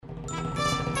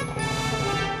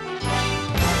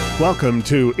Welcome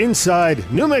to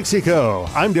Inside New Mexico.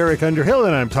 I'm Derek Underhill,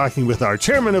 and I'm talking with our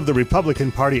chairman of the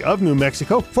Republican Party of New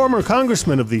Mexico, former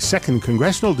congressman of the 2nd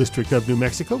Congressional District of New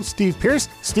Mexico, Steve Pearce.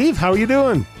 Steve, how are you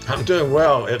doing? I'm doing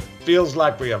well. It feels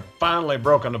like we have finally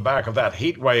broken the back of that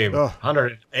heat wave.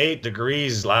 108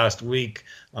 degrees last week,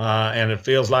 and it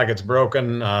feels like it's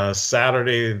broken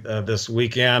Saturday this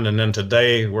weekend, and then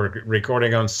today we're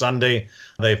recording on Sunday.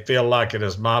 They feel like it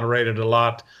has moderated a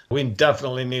lot. We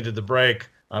definitely needed the break.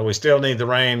 We still need the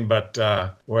rain, but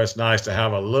it's nice to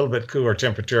have a little bit cooler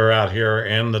temperature out here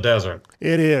in the desert.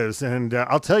 It is, and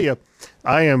I'll tell you,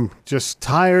 I am just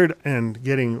tired and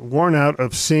getting worn out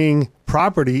of seeing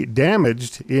property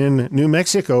damaged in New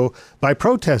Mexico by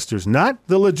protesters, not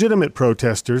the legitimate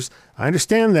protesters. I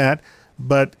understand that,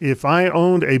 but if I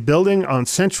owned a building on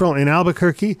Central in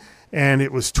Albuquerque and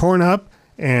it was torn up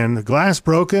and the glass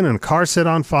broken and a car set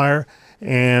on fire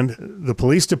and the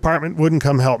police department wouldn't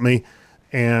come help me,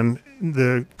 and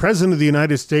the President of the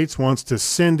United States wants to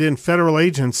send in federal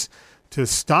agents to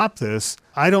stop this,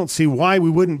 I don't see why we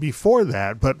wouldn't be for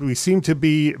that. But we seem to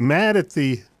be mad at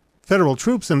the federal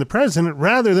troops and the president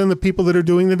rather than the people that are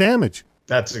doing the damage.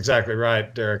 That's exactly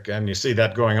right, Derek. And you see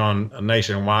that going on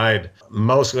nationwide,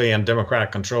 mostly in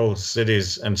Democrat-controlled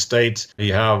cities and states.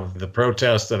 You have the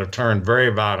protests that have turned very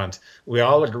violent. We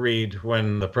all agreed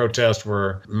when the protests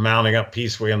were mounting up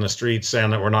peacefully in the streets, saying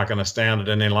that we're not going to stand it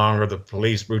any longer. The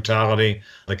police brutality,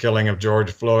 the killing of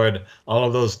George Floyd, all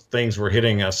of those things were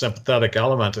hitting a sympathetic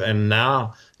element. And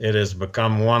now it has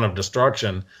become one of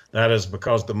destruction. That is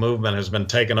because the movement has been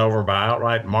taken over by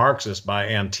outright Marxists, by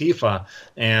Antifa,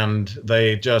 and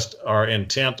they just are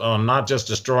intent on not just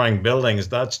destroying buildings.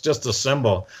 That's just a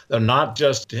symbol. They're not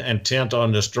just intent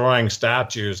on destroying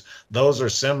statues. Those are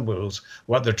symbols.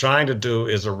 What they're trying to do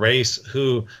is erase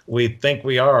who we think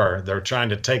we are. They're trying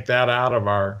to take that out of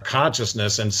our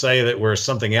consciousness and say that we're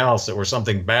something else, that we're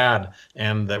something bad,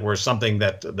 and that we're something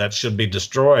that should be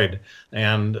destroyed.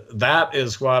 And that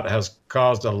is what has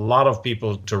caused a lot of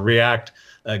people to react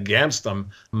against them.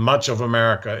 Much of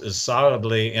America is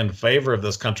solidly in favor of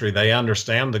this country. They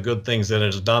understand the good things that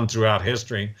it has done throughout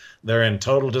history. They're in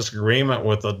total disagreement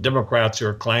with the Democrats who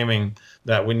are claiming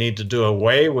that we need to do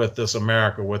away with this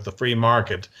America, with the free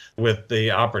market, with the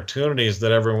opportunities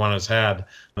that everyone has had,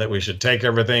 that we should take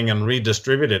everything and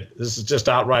redistribute it. This is just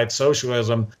outright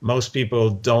socialism. Most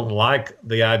people don't like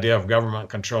the idea of government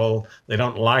control. They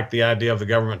don't like the idea of the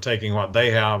government taking what they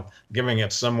have, giving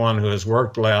it someone who has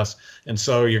worked less. And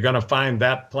so you're going to find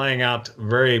that playing out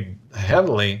very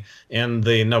heavily in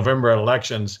the November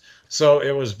elections. So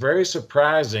it was very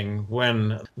surprising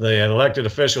when the elected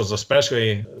officials,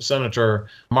 especially Senator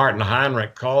Martin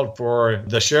Heinrich, called for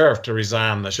the sheriff to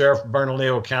resign. The sheriff of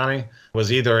Bernalillo County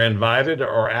was either invited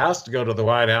or asked to go to the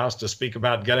White House to speak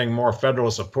about getting more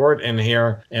federal support in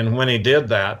here. And when he did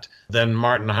that, then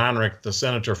Martin Heinrich, the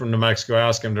senator from New Mexico,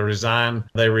 asked him to resign.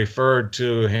 They referred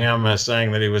to him as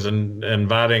saying that he was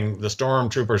inviting the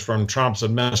stormtroopers from Trump's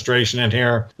administration in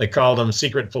here. They called them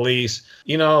secret police.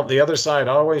 You know, the other side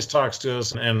always talks to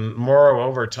us in moral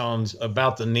overtones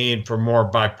about the need for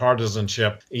more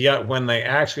bipartisanship. Yet when they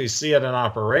actually see it in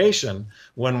operation,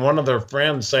 when one of their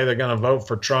friends say they're going to vote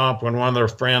for Trump, when one of their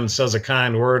friends says a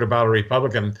kind word about a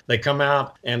Republican, they come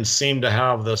out and seem to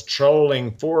have this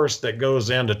trolling force that goes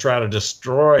in to try to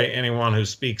destroy anyone who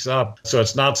speaks up. So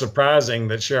it's not surprising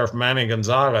that Sheriff Manny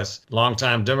Gonzalez,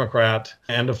 longtime Democrat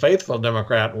and a faithful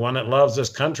Democrat, one that loves this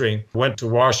country, went to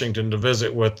Washington to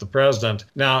visit with the president.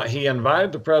 Now, he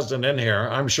invited the president in here.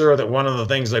 I'm sure that one of the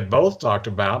things they both talked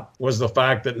about was the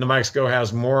fact that New Mexico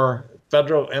has more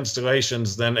federal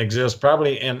installations than exist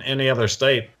probably in any other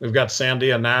state. We've got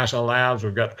Sandia National Labs,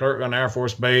 we've got Kirtland Air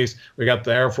Force Base, we've got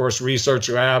the Air Force Research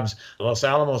Labs, Los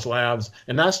Alamos Labs,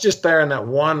 and that's just there in that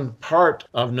one part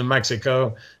of New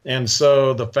Mexico. And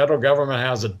so the federal government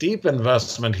has a deep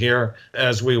investment here.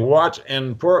 As we watch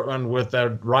in Portland with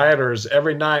the rioters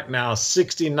every night now,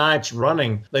 60 nights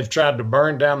running, they've tried to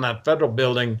burn down that federal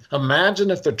building.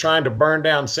 Imagine if they're trying to burn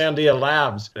down Sandia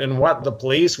Labs and what the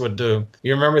police would do.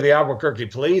 You remember the Albuquerque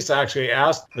police actually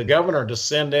asked the governor to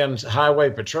send in highway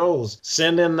patrols,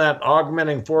 send in that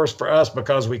augmenting force for us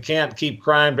because we can't keep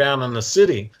crime down in the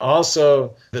city.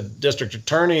 Also, the district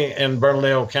attorney in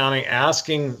Bernalillo County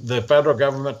asking the federal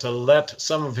government to let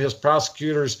some of his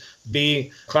prosecutors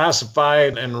be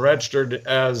classified and registered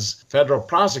as federal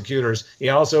prosecutors. He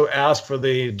also asked for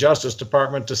the Justice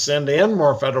Department to send in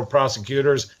more federal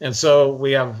prosecutors. And so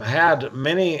we have had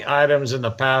many items in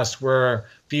the past where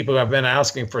people have been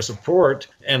asking for support.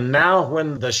 And now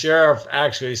when the sheriff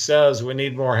actually says we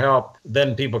need more help,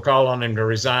 then people call on him to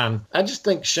resign. I just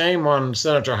think shame on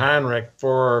Senator Heinrich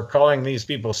for calling these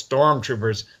people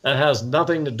stormtroopers. That has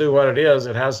nothing to do with what it is.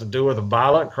 It has to do with a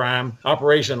violent crime.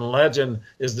 Operation Legend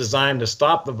is designed to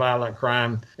stop the violent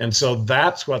crime. And so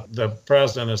that's what the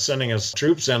president is sending his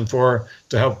troops in for,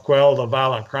 to help quell the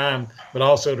violent crime, but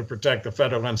also to protect the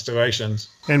federal installations.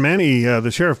 And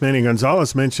the Sheriff Manny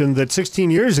Gonzalez mentioned that 16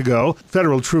 years ago,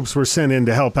 federal troops were sent in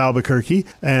to help Albuquerque.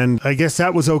 And I guess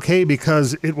that was okay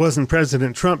because it wasn't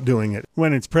President Trump doing it.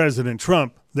 When it's President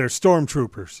Trump, they're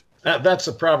stormtroopers. That's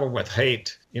the problem with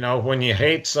hate. You know, when you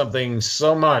hate something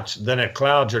so much, then it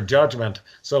clouds your judgment.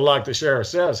 So like the sheriff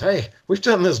says, hey, we've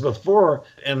done this before,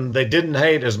 and they didn't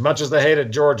hate as much as they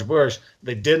hated George Bush.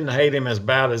 They didn't hate him as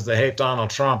bad as they hate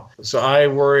Donald Trump. So I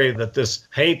worry that this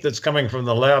hate that's coming from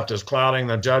the left is clouding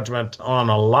the judgment on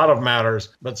a lot of matters.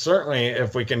 But certainly,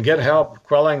 if we can get help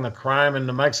quelling the crime in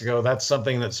New Mexico, that's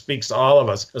something that speaks to all of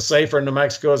us. A safer New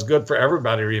Mexico is good for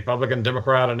everybody, Republican,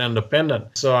 Democrat, and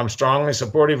Independent. So I'm strongly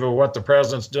supportive of what the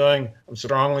president's doing. I'm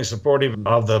strongly supportive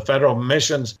of the federal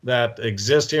missions that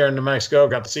exist here in New Mexico.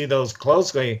 Got to see those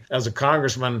closely as a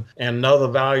congressman and know the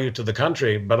value to the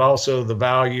country, but also the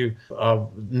value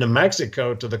of New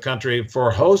Mexico to the country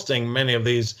for hosting many of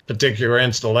these particular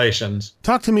installations.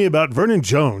 Talk to me about Vernon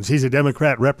Jones. He's a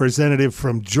Democrat representative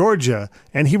from Georgia,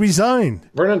 and he resigned.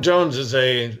 Vernon Jones is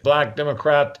a black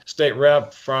Democrat state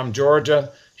rep from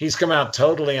Georgia. He's come out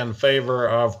totally in favor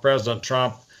of President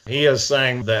Trump. He is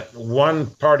saying that one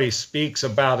party speaks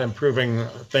about improving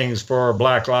things for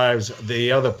Black lives,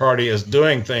 the other party is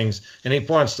doing things, and he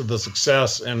points to the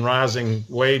success in rising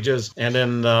wages and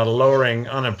in lowering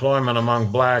unemployment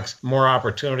among Blacks, more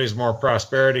opportunities, more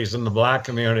prosperities in the Black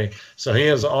community. So he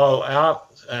is all out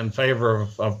in favor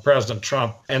of President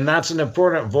Trump. And that's an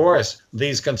important voice.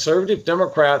 These conservative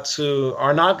Democrats who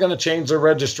are not going to change their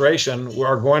registration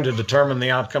are going to determine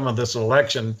the outcome of this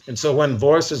election. And so when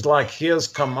voices like his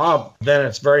come up, then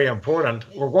it's very important.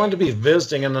 We're going to be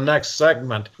visiting in the next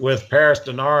segment with Pearce.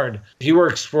 He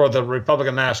works for the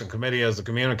Republican National Committee as the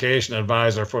communication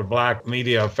advisor for Black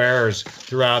media affairs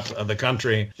throughout the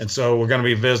country. And so we're going to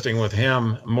be visiting with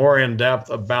him more in depth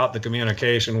about the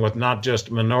communication with not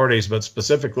just minorities, but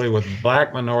specifically with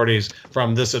Black minorities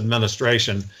from this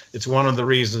administration. It's one of the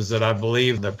reasons that I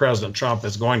believe that President Trump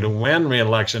is going to win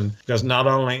re-election, because not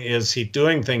only is he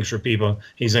doing things for people,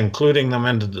 he's including them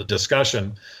into the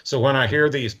discussion. So when I hear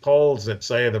these polls that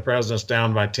say the president's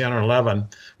down by 10 or 11,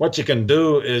 what you can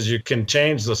do is you can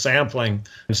change the sampling.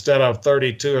 Instead of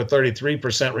 32 or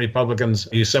 33% Republicans,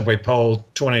 you simply poll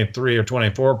 23 or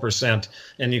 24%,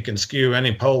 and you can skew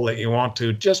any poll that you want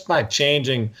to just by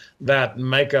changing that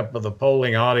makeup of the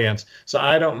polling audience. So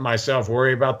I don't myself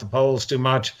worry about the polls too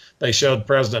much. They showed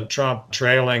President Trump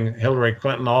trailing Hillary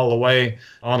Clinton all the way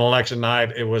on election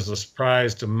night. It was a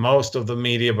surprise to most of the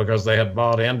media because they had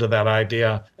bought into that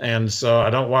idea. And so I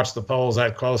don't watch the polls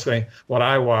that closely. What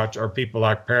I watch are people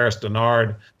like Pearce,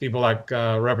 people like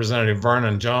Representative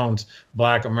Vernon Jones,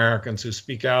 Black Americans who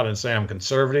speak out and say, I'm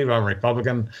conservative, I'm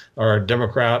Republican, or a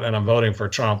Democrat, and I'm voting for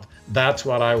Trump. That's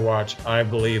what I watch. I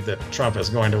believe that Trump is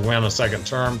going to win a second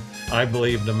term. I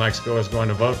believe New Mexico is going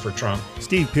to vote for Trump.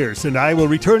 Steve Pearce and I will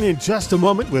return in just a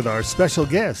moment with our special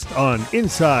guest on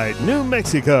Inside New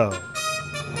Mexico.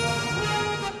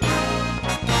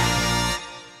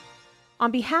 On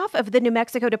behalf of the New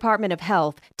Mexico Department of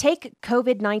Health, take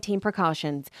COVID-19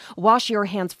 precautions. Wash your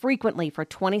hands frequently for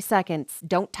 20 seconds.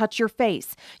 Don't touch your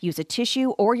face. Use a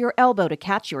tissue or your elbow to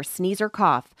catch your sneeze or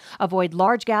cough. Avoid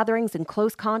large gatherings and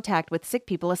close contact with sick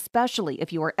people, especially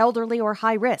if you are elderly or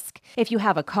high risk. If you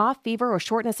have a cough, fever, or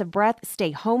shortness of breath,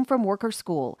 stay home from work or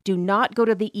school. Do not go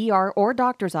to the ER or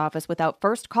doctor's office without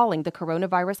first calling the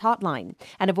coronavirus hotline.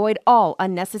 And avoid all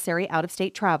unnecessary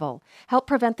out-of-state travel. Help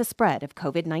prevent the spread of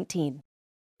COVID-19.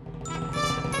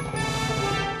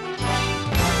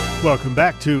 Welcome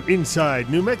back to Inside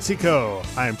New Mexico.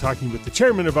 I am talking with the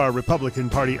chairman of our Republican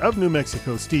Party of New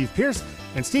Mexico, Steve Pearce.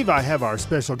 And Steve, I have our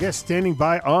special guest standing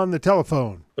by on the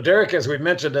telephone. Well, Derek, as we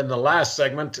mentioned in the last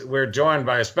segment, we're joined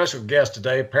by a special guest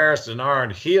today, Pearce.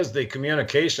 He is the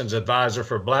communications advisor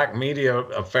for Black media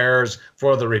affairs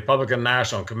for the Republican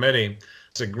National Committee.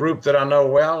 It's a group that I know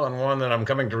well and one that I'm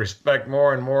coming to respect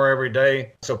more and more every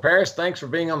day. So, Pearce, thanks for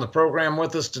being on the program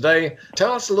with us today.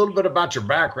 Tell us a little bit about your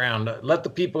background. Let the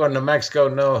people in New Mexico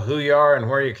know who you are and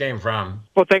where you came from.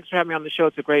 Well, thanks for having me on the show.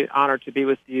 It's a great honor to be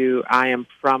with you. I am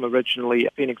from originally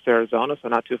Phoenix, Arizona, so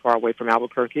not too far away from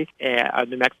Albuquerque,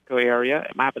 New Mexico area.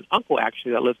 I have an uncle,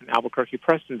 actually, that lives in Albuquerque,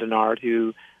 Preston Denard,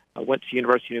 who went to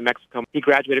University of New Mexico. He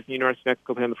graduated from University of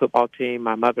Mexico, playing the football team.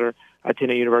 My mother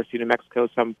attended University of New Mexico,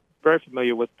 so I'm very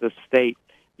familiar with the state.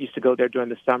 Used to go there during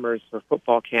the summers for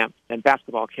football camps and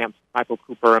basketball camps. Michael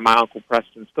Cooper and my uncle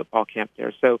Preston's football camp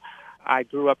there. So I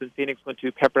grew up in Phoenix, went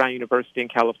to Pepperdine University in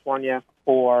California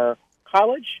for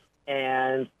college,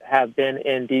 and have been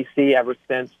in D.C. ever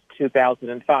since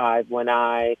 2005 when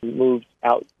I moved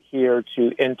out here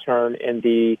to intern in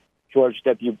the George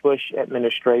W. Bush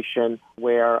administration,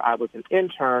 where I was an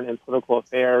intern in political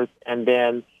affairs and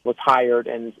then was hired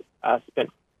and spent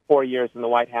 4 years in the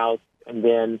White House and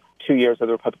then 2 years of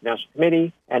the Republican National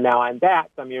Committee. And now I'm back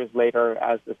some years later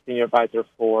as the senior advisor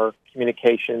for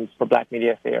communications for Black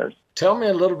Media Affairs. Tell me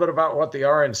a little bit about what the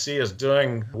RNC is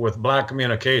doing with Black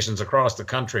communications across the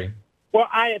country. Well,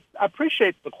 I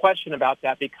appreciate the question about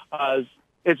that because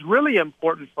it's really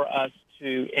important for us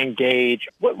to engage.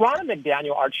 What Ronna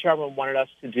McDaniel, our chairman, wanted us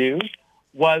to do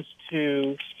was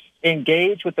to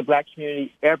engage with the Black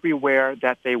community everywhere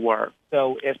that they were.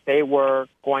 So if they were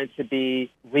going to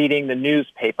be reading the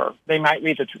newspaper, they might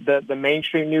read the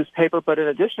mainstream newspaper, but in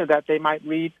addition to that, they might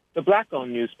read the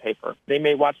Black-owned newspaper. They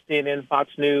may watch CNN,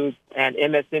 Fox News, and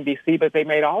MSNBC, but they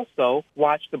may also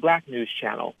watch the Black News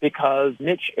Channel because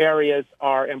niche areas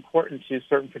are important to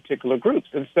certain particular groups.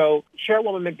 And so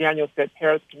Chairwoman McDaniel said,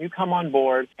 Pearce, can you come on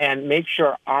board and make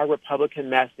sure our Republican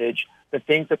message, the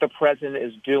things that the president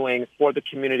is doing for the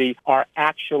community, are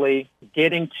actually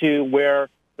getting to where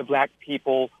the Black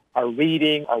people are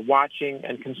reading, are watching,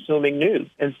 and consuming news.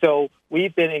 And so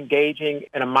we've been engaging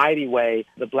in a mighty way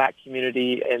the Black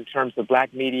community in terms of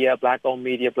Black media, Black-owned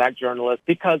media, Black journalists,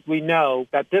 because we know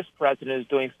that this president is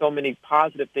doing so many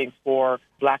positive things for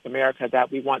Black America that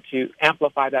we want to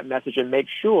amplify that message and make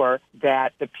sure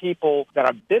that the people that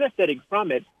are benefiting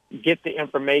from it get the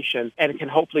information and can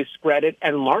hopefully spread it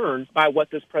and learn by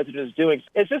what this president is doing.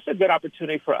 It's just a good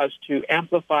opportunity for us to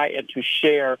amplify and to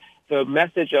share the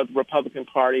message of the Republican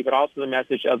Party, but also the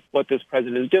message of what this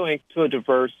president is doing to a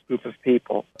diverse group of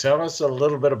people. Tell us a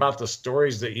little bit about the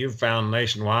stories that you've found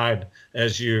nationwide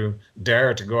as you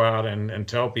dare to go out and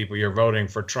tell people you're voting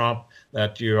for Trump,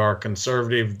 that you are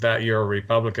conservative, that you're a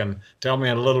Republican. Tell me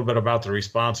a little bit about the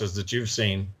responses that you've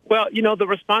seen. Well, the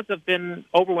response has been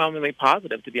overwhelmingly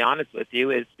positive, to be honest with you.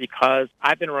 It's because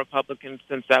I've been a Republican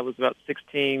since I was about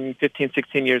 15,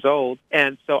 16 years old.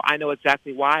 And so I know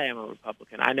exactly why I'm a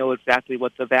Republican. I know exactly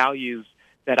what the values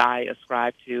that I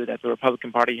ascribe to, that the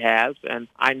Republican Party has. And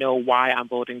I know why I'm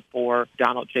voting for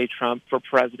Donald J. Trump for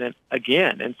president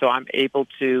again. And so I'm able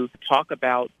to talk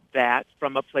about that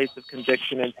from a place of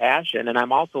conviction and passion. And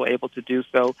I'm also able to do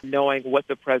so knowing what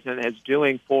the president is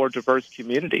doing for diverse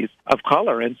communities of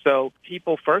color. And so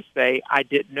people first say, I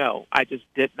didn't know. I just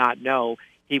did not know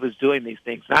he was doing these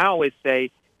things. And I always say,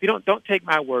 if you don't take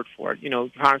my word for it.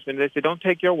 Congressman, they say, don't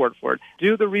take your word for it.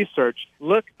 Do the research.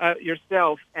 Look at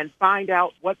yourself and find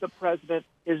out what the president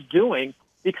is doing,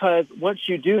 because once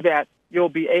you do that, you'll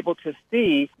be able to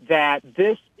see that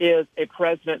this is a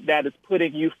president that is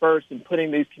putting you first and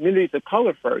putting these communities of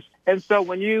color first. And so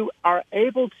when you are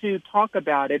able to talk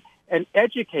about it and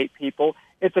educate people,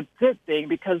 it's a good thing,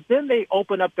 because then they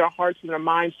open up their hearts and their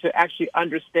minds to actually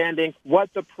understanding what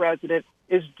the president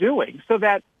is doing so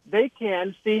that they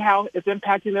can see how it's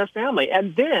impacting their family.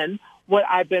 And then what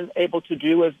I've been able to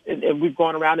do is, and we've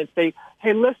gone around and say,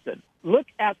 hey, listen, look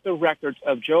at the records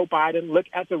of Joe Biden, look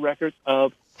at the records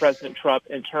of President Trump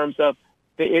in terms of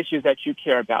the issues that you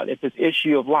care about. If it's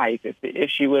issue of life, if the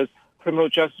issue is criminal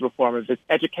justice reform, if it's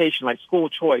education like school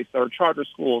choice or charter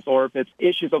schools, or if it's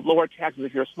issues of lower taxes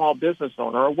if you're a small business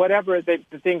owner, or whatever the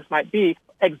things might be,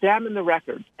 examine the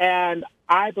records. And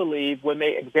I believe when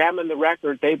they examine the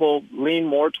record, they will lean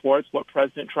more towards what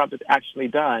President Trump has actually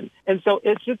done. And so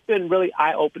it's just been really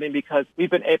eye-opening, because we've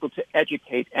been able to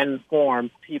educate and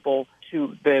inform people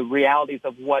to the realities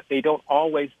of what they don't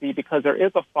always see, because there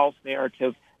is a false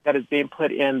narrative that is being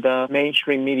put in the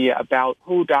mainstream media about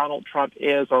who Donald Trump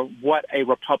is or what a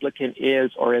Republican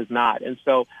is or is not. And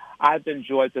so I've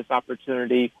enjoyed this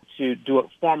opportunity to do it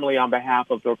formally on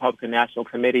behalf of the Republican National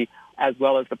Committee as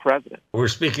well as the president. We're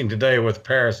speaking today with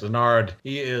Pearce Denard.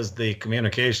 He is the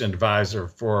communication advisor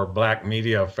for Black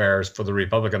Media Affairs for the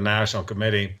Republican National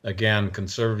Committee. Again,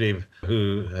 conservative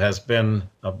who has been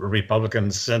a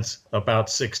Republican since about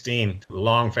 16.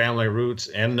 Long family roots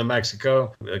in New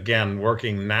Mexico. Again,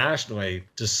 working nationally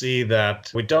to see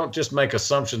that we don't just make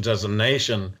assumptions as a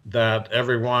nation that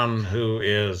everyone who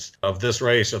is of this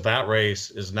race or that race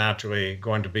is naturally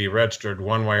going to be registered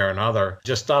one way or another.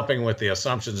 Just stopping with the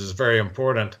assumptions is very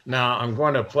important. Now, I'm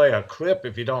going to play a clip,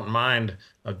 if you don't mind,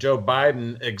 of Joe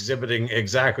Biden exhibiting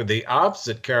exactly the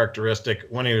opposite characteristic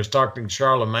when he was talking to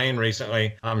Charlemagne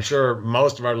recently. I'm sure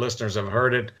most of our listeners have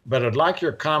heard it, but I'd like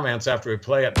your comments after we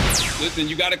play it. Listen,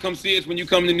 you got to come see us when you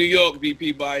come to New York,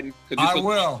 VP Biden. I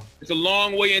will. It's a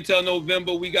long way until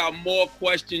November. We got more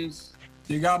questions.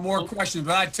 You got more questions,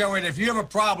 but I tell you, if you have a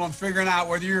problem figuring out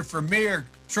whether you're for me or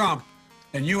Trump,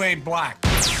 then you ain't black.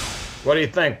 What do you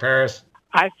think, Pearce?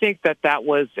 I think that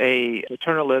was a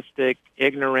paternalistic,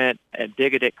 ignorant, and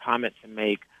bigoted comment to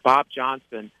make. Bob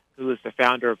Johnson, who is the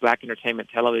founder of Black Entertainment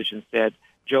Television, said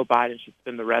Joe Biden should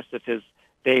spend the rest of his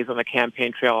days on the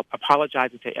campaign trail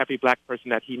apologizing to every black person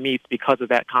that he meets because of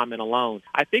that comment alone.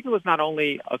 I think it was not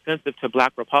only offensive to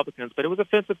black Republicans, but it was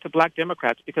offensive to black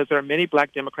Democrats because there are many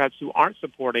black Democrats who aren't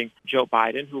supporting Joe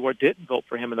Biden, who didn't vote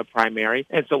for him in the primary.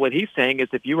 And so what he's saying is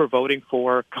if you were voting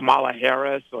for Kamala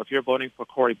Harris or if you're voting for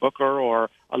Cory Booker or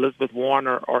Elizabeth Warren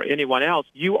or anyone else,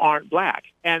 you aren't black.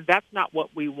 And that's not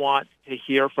what we want to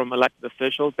hear from elected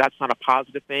officials. That's not a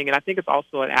positive thing. And I think it's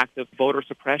also an act of voter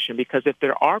suppression because if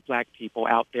there are black people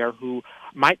out there who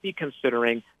might be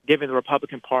considering giving the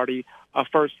Republican Party a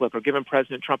first look or giving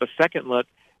President Trump a second look,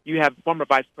 you have former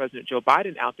Vice President Joe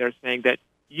Biden out there saying that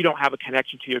you don't have a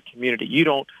connection to your community. You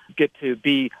don't get to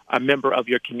be a member of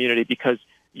your community because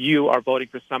you are voting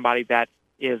for somebody that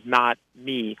is not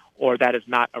me or that is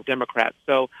not a Democrat.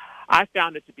 So I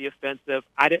found it to be offensive.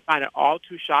 I didn't find it all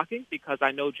too shocking because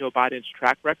I know Joe Biden's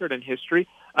track record and history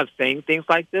of saying things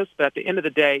like this. But at the end of the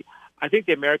day, I think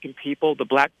the American people, the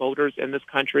black voters in this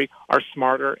country, are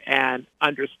smarter and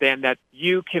understand that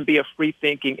you can be a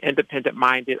free-thinking,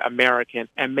 independent-minded American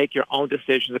and make your own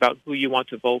decisions about who you want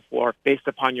to vote for based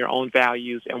upon your own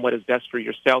values and what is best for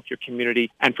yourself, your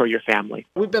community, and for your family.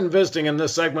 We've been visiting in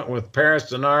this segment with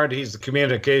Pearce Denard. He's the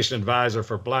communication advisor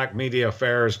for Black Media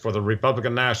Affairs for the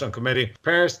Republican National Committee.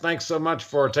 Pearce, thanks so much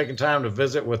for taking time to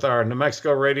visit with our New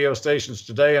Mexico radio stations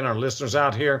today and our listeners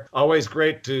out here. Always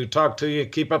great to talk to you.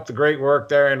 Keep up the great work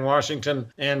there in Washington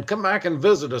and come back and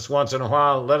visit us once in a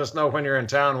while. Let us know when you're in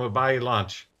town. We'll buy you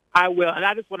lunch. I will. And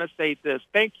I just want to say this.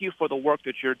 Thank you for the work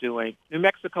that you're doing. New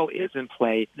Mexico is in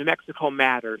play. New Mexico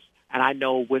matters. And I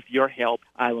know with your help,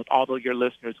 with all of your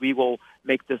listeners, we will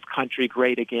make this country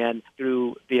great again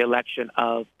through the election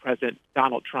of President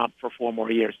Donald Trump for 4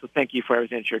 more years. So thank you for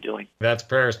everything that you're doing. That's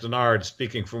Pearce Denard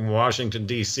speaking from Washington,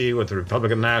 D.C. with the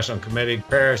Republican National Committee.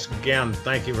 Pearce, again,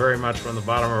 thank you very much from the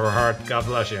bottom of our heart. God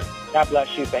bless you. God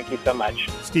bless you. Thank you so much.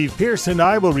 Steve Pearce and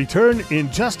I will return in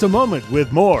just a moment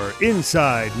with more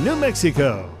Inside New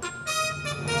Mexico.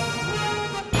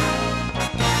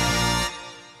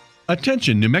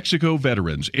 Attention, New Mexico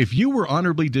veterans. If you were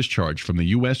honorably discharged from the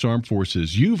U.S. Armed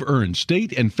Forces, you've earned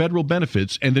state and federal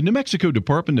benefits, and the New Mexico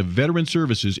Department of Veteran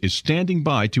Services is standing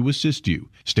by to assist you.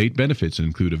 State benefits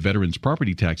include a veteran's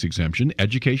property tax exemption,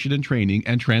 education and training,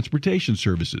 and transportation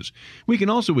services. We can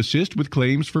also assist with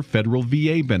claims for federal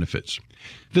VA benefits.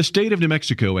 The state of New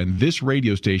Mexico and this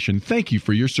radio station thank you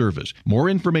for your service. More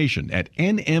information at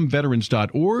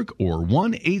nmveterans.org or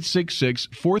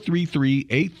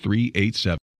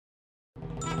 1-866-433-8387.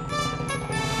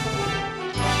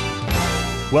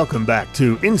 Welcome back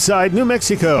to Inside New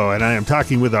Mexico, and I am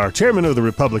talking with our chairman of the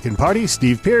Republican Party,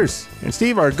 Steve Pearce. And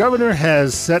Steve, our governor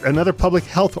has set another public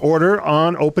health order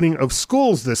on opening of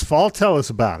schools this fall. Tell us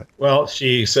about it. Well,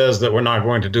 she says that we're not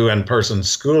going to do in-person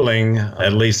schooling,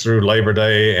 at least through Labor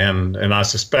Day, and I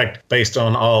suspect based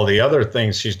on all the other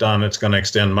things she's done, it's going to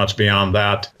extend much beyond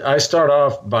that. I start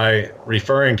off by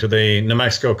referring to the New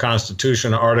Mexico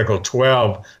Constitution, Article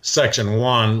 12, Section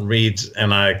 1 reads,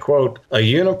 and I quote, "A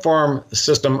uniform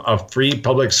system of free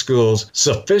public schools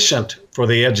sufficient for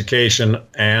the education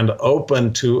and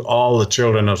open to all the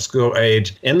children of school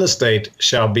age in the state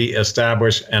shall be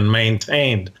established and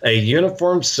maintained. A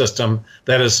uniform system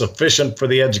that is sufficient for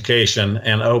the education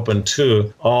and open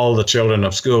to all the children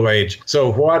of school age." So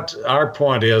what our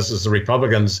point is as the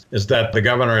Republicans, is that the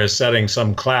governor is setting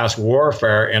some class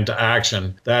warfare into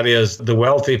action. That is, the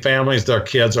wealthy families, their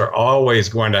kids are always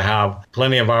going to have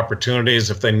plenty of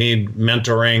opportunities. If they need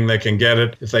mentoring, they can get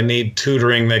it. If they need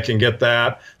tutoring, they can get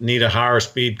that. Need a higher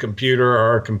speed computer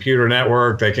or a computer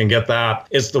network, they can get that.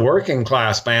 It's the working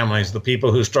class families, the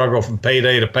people who struggle from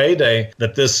payday to payday,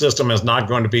 that this system is not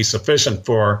going to be sufficient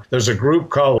for. There's a group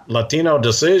called Latino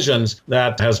Decisions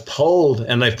that has polled,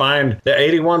 and they find that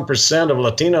 81% of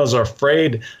Latinos are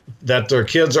afraid that their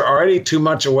kids are already too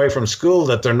much away from school,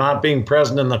 that they're not being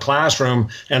present in the classroom,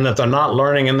 and that they're not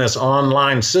learning in this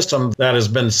online system that has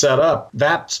been set up.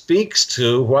 That speaks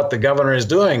to what the governor is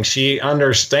doing. She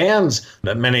understands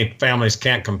that many families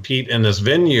can't compete in this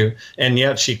venue, and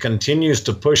yet she continues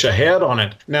to push ahead on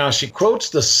it. Now, she quotes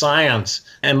the science,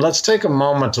 and let's take a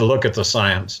moment to look at the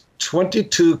science.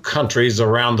 22 countries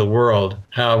around the world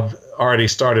have already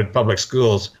started public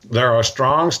schools. There are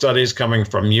strong studies coming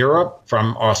from Europe,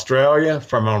 from Australia,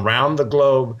 from around the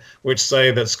globe, which say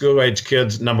that school-age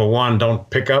kids, number one, don't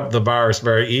pick up the virus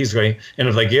very easily, and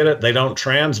if they get it, they don't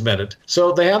transmit it.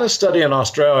 So they had a study in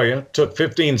Australia, took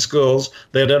 15 schools,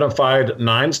 they identified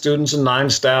 9 students and 9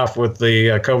 staff with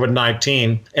the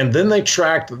COVID-19, and then they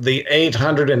tracked the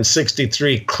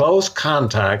 863 close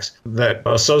contacts that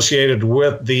associated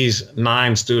with these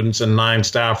 9 students and 9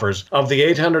 staffers. Of the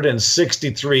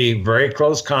 863 very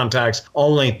close contacts,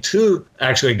 only 2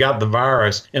 actually got the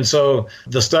virus. And so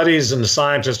the studies and the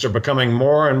scientists are becoming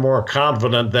more and more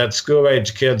confident that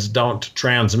school-age kids don't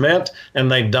transmit and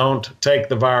they don't take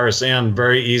the virus in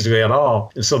very easily at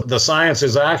all. And so the science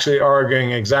is actually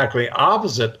arguing exactly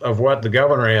opposite of what the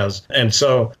governor is. And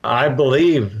so I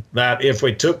believe that if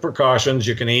we took precautions,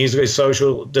 you can easily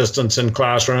social distance in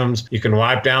classrooms, you can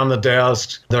wipe down the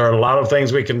desks. There are a lot of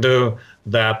things we can do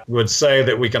that would say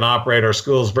that we can operate our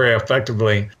schools very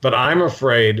effectively. But I'm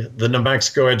afraid the New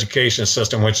Mexico education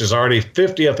system, which is already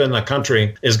 50th in the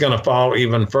country, is going to fall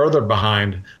even further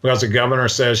behind because the governor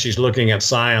says she's looking at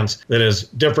science that is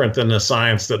different than the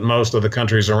science that most of the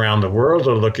countries around the world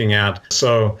are looking at.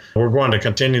 So we're going to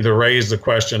continue to raise the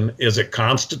question, is it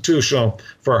constitutional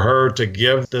for her to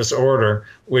give this order,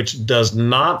 which does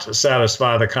not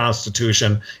satisfy the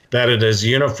Constitution, that it is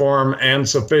uniform and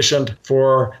sufficient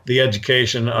for the education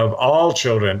of all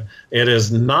children? It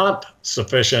is not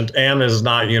sufficient and is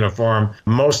not uniform.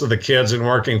 Most of the kids in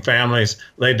working families,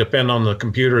 they depend on the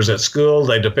computers at school.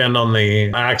 They depend on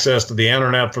the access to the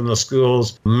internet from the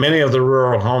schools. Many of the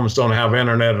rural homes don't have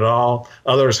internet at all.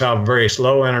 Others have very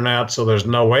slow internet, so there's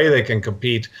no way they can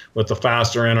compete with the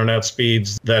faster internet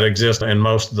speeds that exist in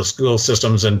most of the school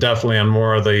systems and definitely in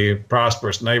more of the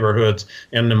prosperous neighborhoods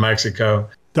in New Mexico.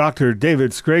 Dr.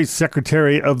 David Scrace,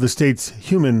 Secretary of the state's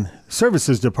Human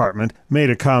Services Department, made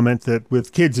a comment that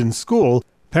with kids in school,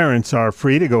 parents are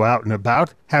free to go out and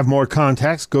about, have more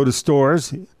contacts, go to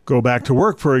stores, go back to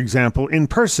work, for example, in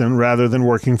person rather than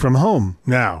working from home.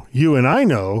 Now, you and I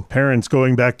know parents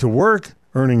going back to work,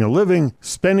 earning a living,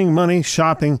 spending money,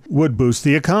 shopping would boost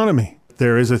the economy.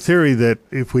 There is a theory that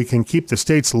if we can keep the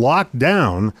states locked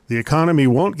down, the economy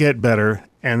won't get better,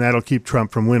 and that'll keep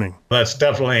Trump from winning. That's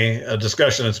definitely a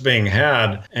discussion that's being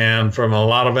had. And from a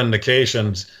lot of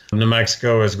indications, New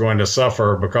Mexico is going to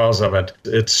suffer because of it.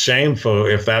 It's shameful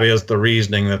if that is the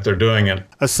reasoning that they're doing it.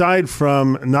 Aside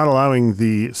from not allowing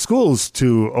the schools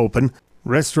to open,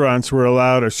 restaurants were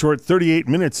allowed a short 38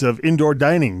 minutes of indoor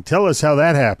dining. Tell us how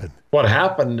that happened. What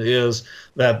happened is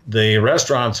that the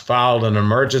restaurants filed an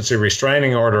emergency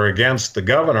restraining order against the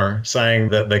governor saying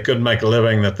that they couldn't make a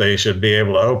living, that they should be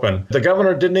able to open. The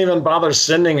governor didn't even bother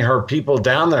sending her people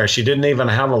down there. She didn't even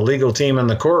have a legal team in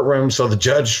the courtroom. So the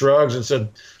judge shrugs and said,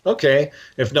 okay,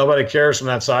 if nobody cares from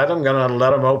that side, I'm going to let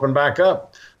them open back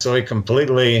up. So he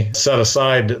completely set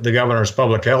aside the governor's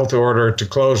public health order to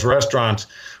close restaurants.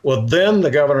 Well, then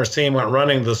the governor's team went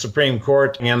running to the Supreme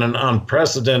Court in an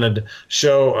unprecedented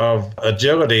show of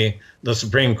agility. The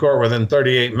Supreme Court, within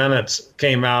 38 minutes,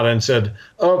 came out and said,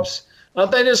 oops,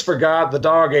 they just forgot the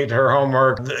dog ate her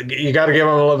homework. You got to give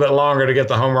them a little bit longer to get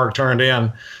the homework turned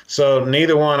in. So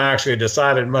neither one actually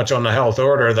decided much on the health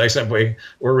order. They simply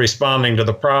were responding to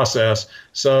the process.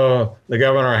 So the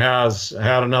governor has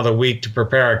had another week to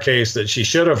prepare a case that she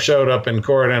should have showed up in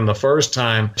court in the first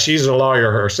time. She's a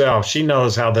lawyer herself. She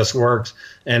knows how this works.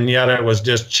 And yet it was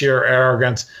just sheer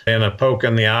arrogance and a poke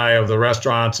in the eye of the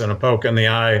restaurants and a poke in the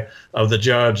eye of the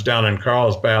judge down in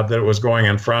Carlsbad that it was going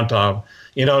in front of.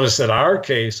 You notice that our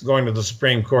case going to the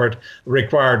Supreme Court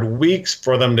required weeks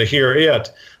for them to hear it.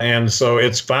 And so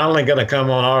it's finally going to come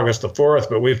on August the 4th,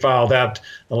 but we filed that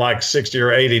like 60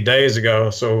 or 80 days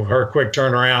ago. So her quick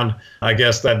turnaround, I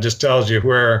guess that just tells you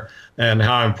where and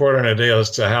how important it is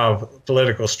to have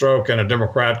political stroke in a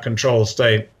Democrat-controlled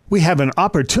state. We have an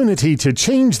opportunity to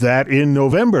change that in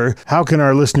November. How can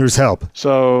our listeners help?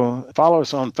 So follow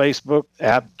us on Facebook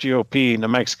at GOP New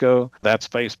Mexico. That's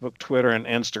Facebook, Twitter, and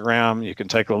Instagram. You can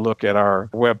take a look at our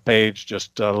webpage.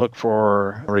 Just look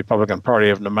for Republican Party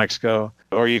of New Mexico.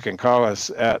 Or you can call us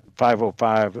at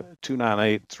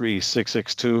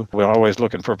 505-298-3662. We're always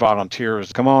looking for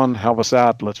volunteers. Come on, help us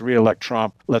out. Let's reelect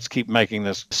Trump. Let's keep making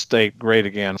this state great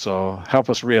again. So help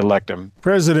us reelect him.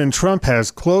 President Trump has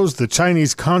closed the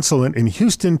Chinese consulate in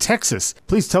Houston, Texas.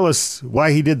 Please tell us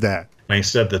why he did that. He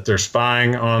said that they're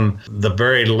spying on the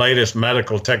very latest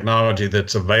medical technology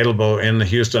that's available in the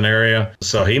Houston area.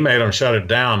 So he made them shut it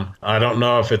down. I don't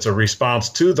know if it's a response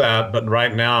to that, but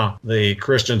right now the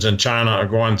Christians in China are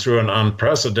going through an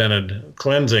unprecedented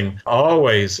cleansing.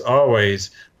 Always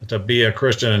to be a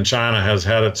Christian in China has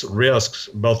had its risks,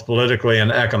 both politically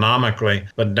and economically.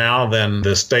 But now then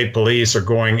the state police are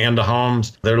going into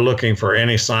homes. They're looking for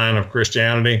any sign of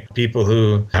Christianity. People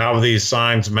who have these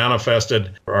signs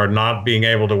manifested are not being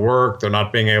able to work. They're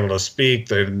not being able to speak.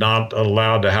 They're not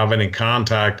allowed to have any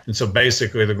contact. And so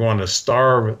basically they're going to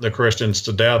starve the Christians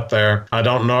to death there. I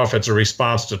don't know if it's a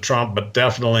response to Trump, but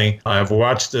definitely I've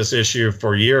watched this issue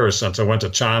for years since I went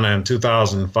to China in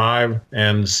 2005.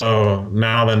 And so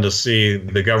now then to see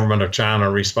the government of China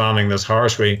responding this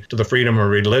harshly to the freedom of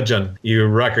religion, you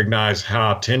recognize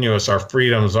how tenuous our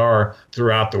freedoms are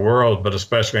throughout the world, but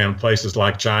especially in places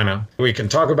like China. We can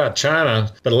talk about China,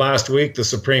 but last week the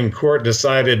Supreme Court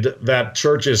decided that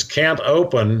churches can't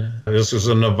open. This was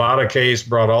a Nevada case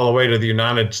brought all the way to the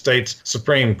United States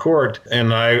Supreme Court,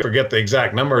 and I forget the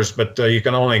exact numbers, but you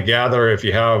can only gather if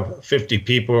you have 50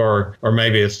 people or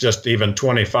maybe it's just even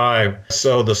 25.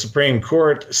 So the Supreme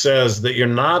Court says that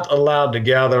you're not allowed to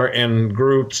gather in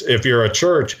groups if you're a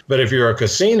church, but if you're a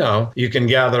casino, you can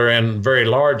gather in very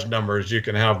large numbers. You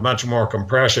can have much more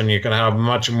compression. You can have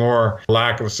much more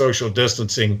lack of social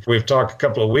distancing. We've talked a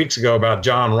couple of weeks ago about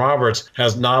John Roberts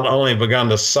has not only begun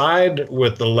to side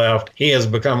with the left, he has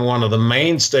become one of the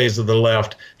mainstays of the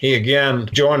left. He again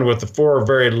joined with the 4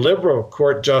 very liberal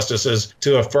court justices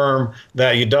to affirm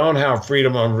that you don't have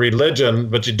freedom of religion,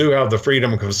 but you do have the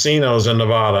freedom of casinos in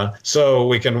Nevada. So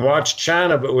we can watch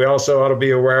China, but we also ought to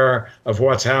be aware of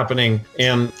what's happening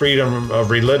in freedom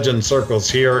of religion circles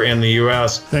here in the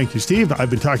U.S. Thank you, Steve. I've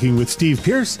been talking with Steve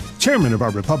Pearce, chairman of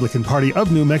our Republican Party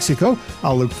of New Mexico.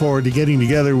 I'll look forward to getting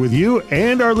together with you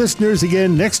and our listeners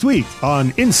again next week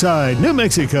on Inside New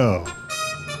Mexico.